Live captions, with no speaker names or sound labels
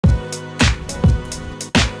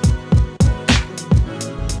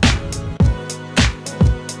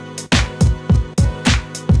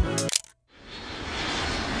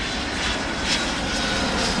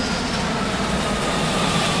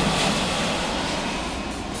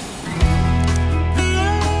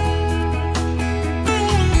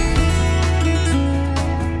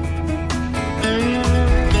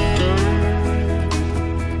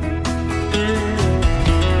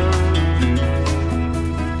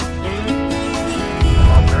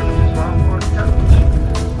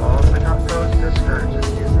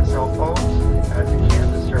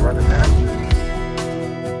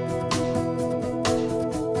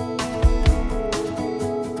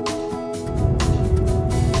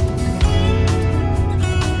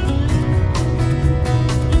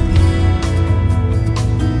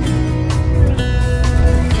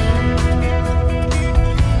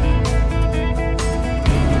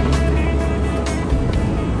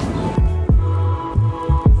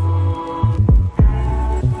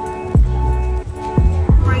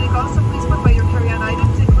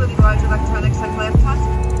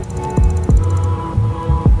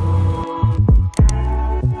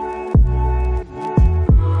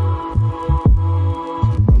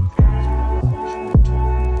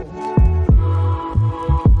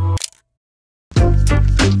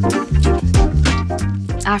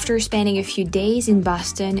After spending a few days in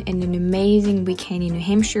Boston and an amazing weekend in New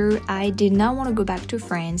Hampshire, I did not want to go back to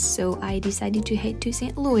France, so I decided to head to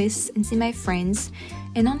St. Louis and see my friends.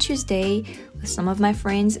 And on Tuesday, with some of my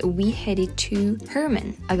friends, we headed to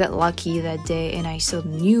Hermann. I got lucky that day and I saw the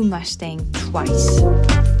new Mustang twice.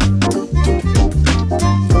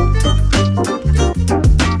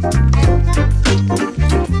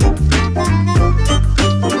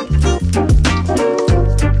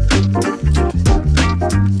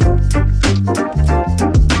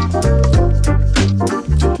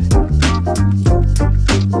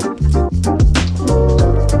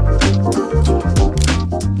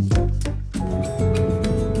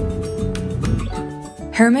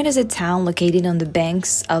 Hermann is a town located on the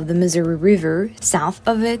banks of the Missouri River. South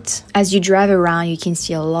of it, as you drive around, you can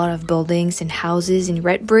see a lot of buildings and houses in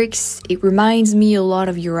red bricks. It reminds me a lot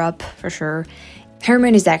of Europe, for sure.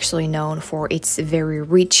 Hermann is actually known for its very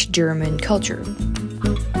rich German culture.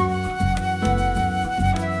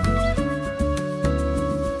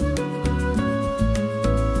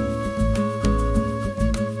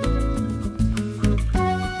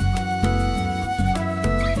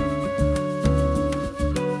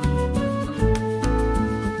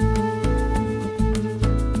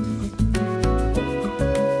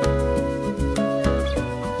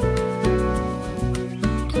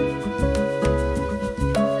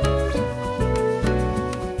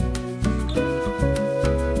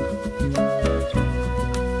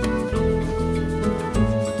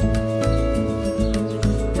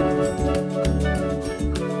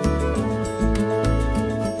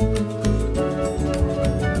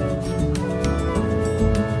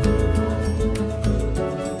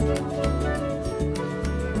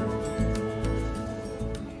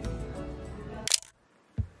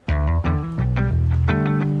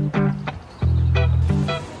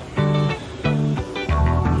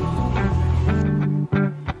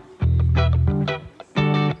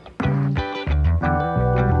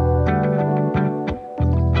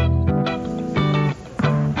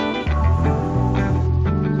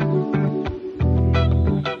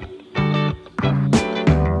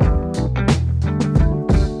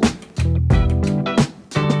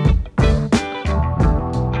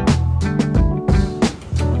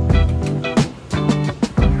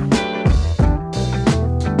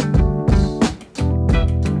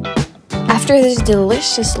 After this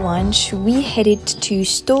delicious lunch, we headed to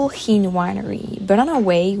Stolhin Winery, but on our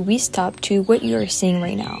way, we stopped to what you are seeing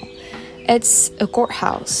right now. It's a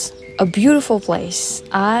courthouse, a beautiful place.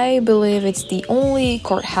 I believe it's the only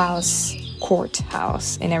courthouse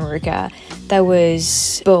in America that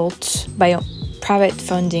was built by private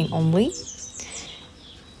funding only.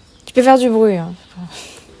 Tu peux faire du bruit, hein?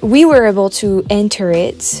 We were able to enter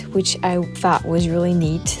it, which I thought was really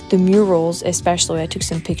neat. The murals, especially, I took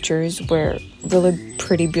some pictures, were really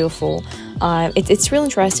pretty beautiful. It's really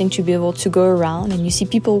interesting to be able to go around and you see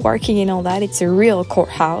people working and all that. It's a real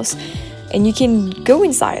courthouse, and you can go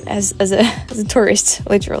inside as a tourist,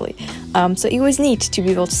 literally. So it was neat to be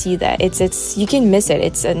able to see that. It's you can miss it.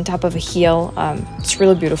 It's on top of a hill. It's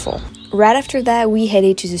really beautiful. Right after that, we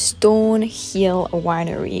headed to the Stone Hill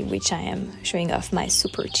Winery, which I am showing off my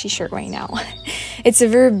super t-shirt right now. It's a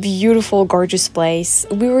very beautiful, gorgeous place.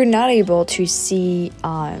 We were not able to see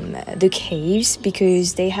the caves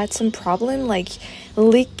because they had some problem, like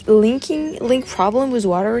link problem with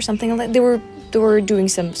water or something like that. They were doing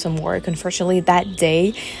some work, unfortunately, that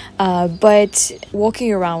day, but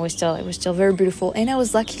walking around was still very beautiful, and I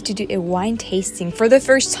was lucky to do a wine tasting for the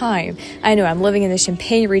first time. I know I'm living in the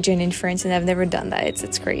Champagne region in France and I've never done that.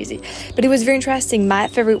 It's crazy, but it was very interesting. My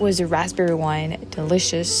favorite was a raspberry wine,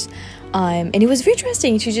 delicious, and it was very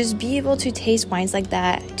interesting to just be able to taste wines like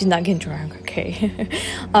that. Did not get drunk, okay?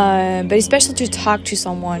 But especially to talk to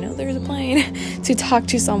someone, oh, there's a plane, to talk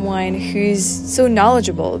to someone who's so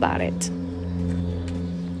knowledgeable about it.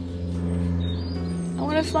 I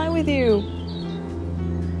want to fly with you.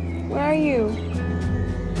 Where are you?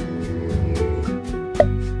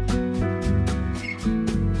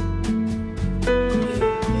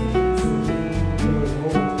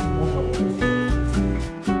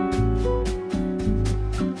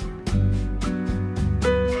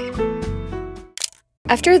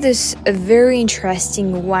 After this very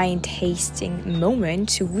interesting wine tasting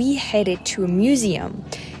moment, we headed to a museum.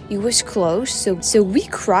 It was closed, so we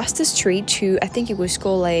crossed the street to, I think it was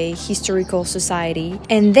called a historical society,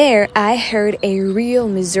 and there I heard a real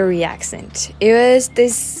Missouri accent. It was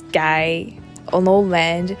this guy, an old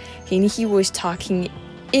man, and he was talking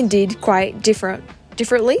indeed quite different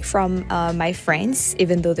differently from my friends,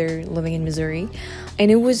 even though they're living in Missouri. And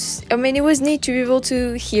it was neat to be able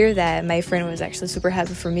to hear that. My friend was actually super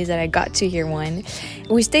happy for me that I got to hear one.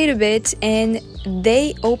 We stayed a bit, and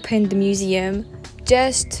they opened the museum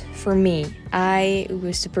just for me. I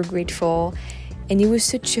was super grateful, and it was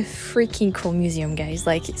such a freaking cool museum, guys.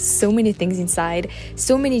 Like, so many things inside,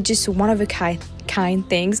 so many just one-of-a-kind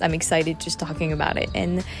things. I'm excited just talking about it.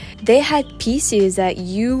 And they had pieces that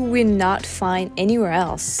you will not find anywhere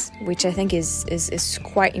else, which I think is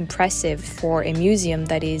quite impressive for a museum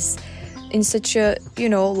that is in such a, you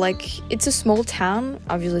know, like, it's a small town.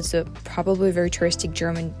 Obviously, it's probably a very touristic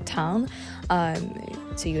German town.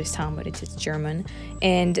 It's a US town, but it's German,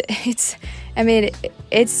 and it's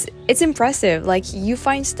impressive. Like, you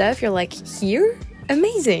find stuff, you're like, here,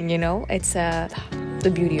 amazing, you know. It's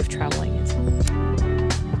the beauty of traveling.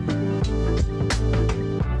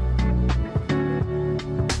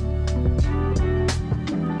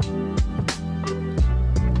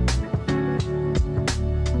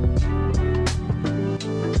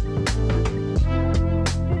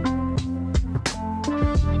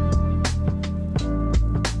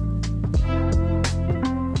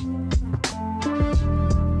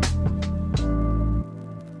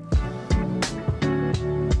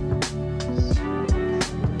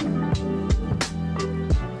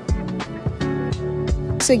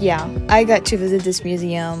 So yeah, I got to visit this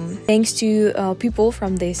museum thanks to people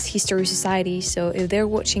from this history society. So if they're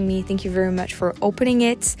watching me, thank you very much for opening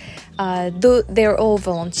it. Though they're all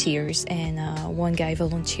volunteers, and one guy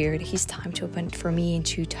volunteered his time to open it for me and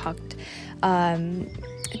to talk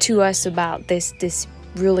to us about this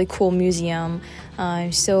really cool museum.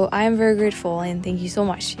 So I am very grateful, and thank you so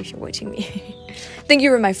much if you're watching me. Thank you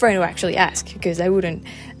for my friend who actually asked, because I wouldn't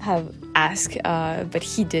have asked, but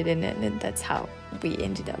he did, and that's how we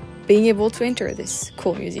ended up being able to enter this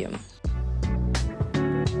cool museum.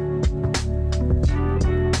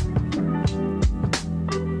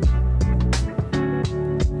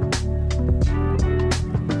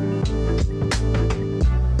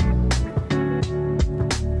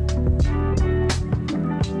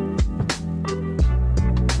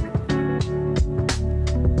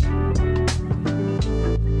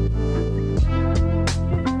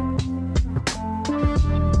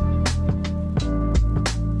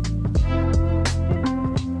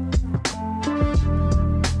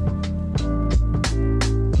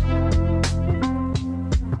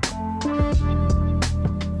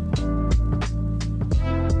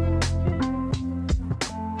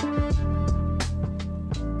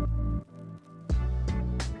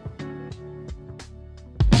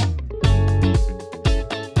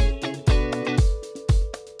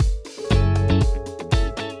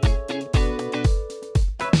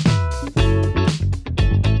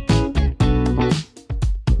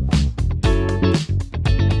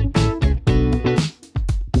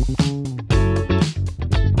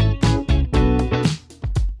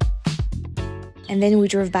 And then we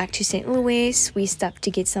drove back to St. Louis. We stopped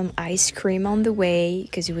to get some ice cream on the way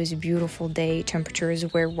because it was a beautiful day.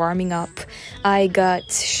 Temperatures were warming up. I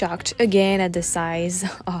got shocked again at the size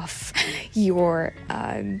of your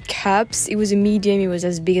cups. It was a medium. It was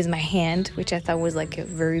as big as my hand, which I thought was like a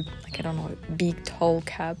very, I don't know, a big, tall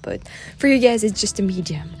cup. But for you guys, it's just a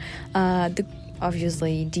medium.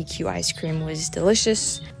 Obviously, DQ ice cream was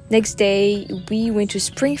delicious. Next day, we went to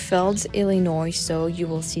Springfield, Illinois, so you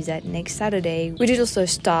will see that next Saturday. We did also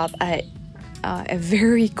stop at a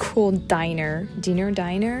very cool diner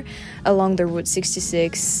along the Route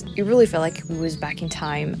 66. It really felt like we were back in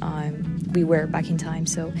time,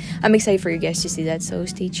 so I'm excited for you guys to see that, so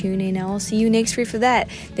stay tuned and I'll see you next week for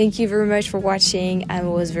that. Thank you very much for watching. I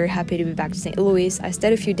was very happy to be back to St. Louis. I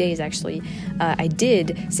stayed a few days actually. I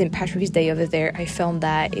did St. Patrick's Day over there. I filmed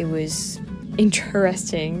that. It was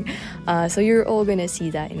interesting, so you're all gonna see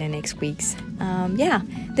that in the next weeks. Yeah,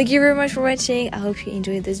 thank you very much for watching. I hope you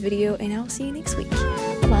enjoyed this video and I'll see you next week.